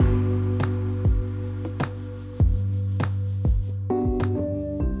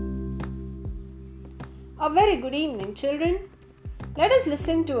very good evening, children. Let us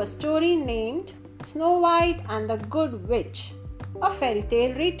listen to a story named Snow White and the Good Witch, a fairy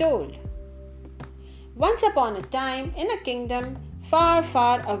tale retold. Once upon a time, in a kingdom far,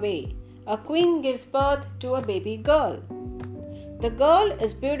 far away, a queen gives birth to a baby girl. The girl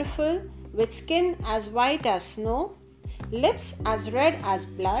is beautiful, with skin as white as snow, lips as red as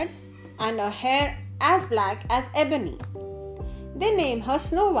blood, and her hair as black as ebony. They name her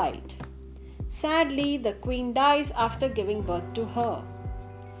Snow White. Sadly, the queen dies after giving birth to her.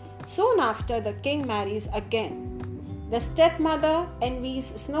 Soon after, the king marries again. The stepmother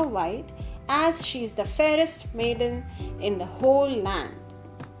envies Snow White as she is the fairest maiden in the whole land.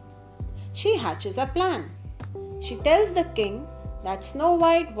 She hatches a plan. She tells the king that Snow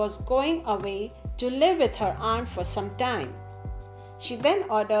White was going away to live with her aunt for some time. She then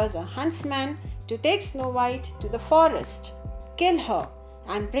orders a huntsman to take Snow White to the forest, kill her,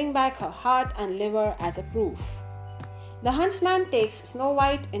 and bring back her heart and liver as a proof. The huntsman takes Snow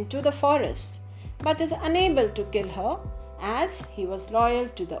White into the forest, but is unable to kill her as he was loyal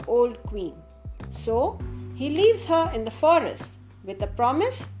to the old queen. So he leaves her in the forest with the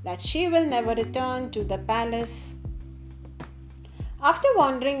promise that she will never return to the palace. After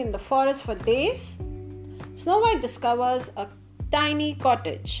wandering in the forest for days, Snow White discovers a tiny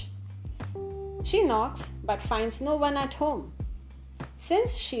cottage. She knocks but finds no one at home.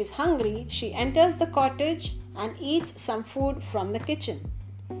 Since she is hungry, she enters the cottage and eats some food from the kitchen.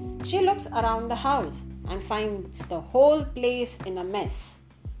 She looks around the house and finds the whole place in a mess.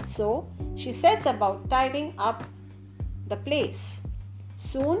 So she sets about tidying up the place.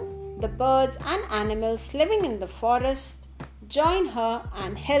 Soon, the birds and animals living in the forest join her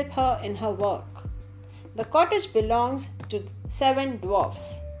and help her in her work. The cottage belongs to 7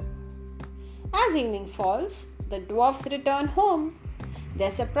 dwarfs. As evening falls, the dwarfs return home. They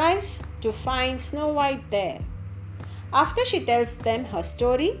are surprised to find Snow White there. After she tells them her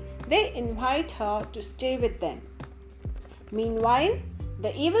story, they invite her to stay with them. Meanwhile,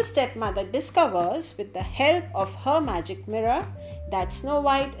 the evil stepmother discovers, with the help of her magic mirror, that Snow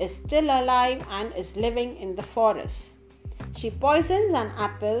White is still alive and is living in the forest. She poisons an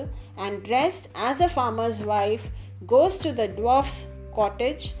apple and, dressed as a farmer's wife, goes to the dwarf's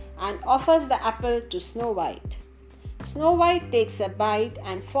cottage and offers the apple to Snow White. Snow White takes a bite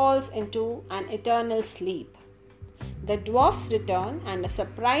and falls into an eternal sleep. The dwarfs return and are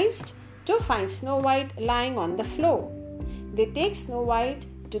surprised to find Snow White lying on the floor. They take Snow White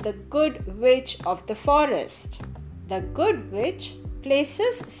to the Good Witch of the forest. The Good Witch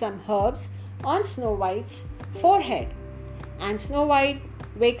places some herbs on Snow White's forehead, and Snow White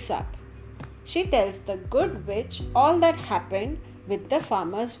wakes up. She tells the Good Witch all that happened with the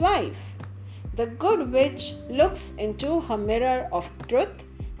farmer's wife. The Good Witch looks into her mirror of truth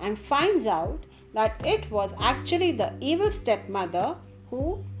and finds out that it was actually the evil stepmother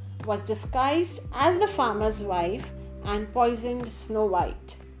who was disguised as the farmer's wife and poisoned Snow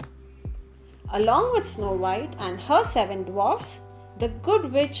White. Along with Snow White and her 7 dwarfs, the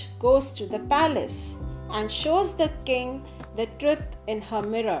Good Witch goes to the palace and shows the king the truth in her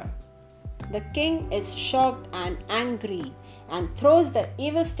mirror. The king is shocked and angry and throws the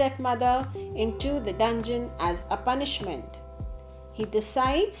evil stepmother into the dungeon as a punishment. He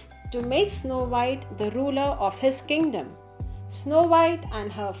decides to make Snow White the ruler of his kingdom. Snow White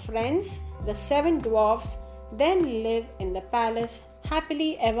and her friends, the 7 dwarfs, then live in the palace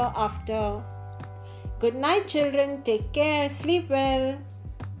happily ever after. Good night, children. Take care. Sleep well.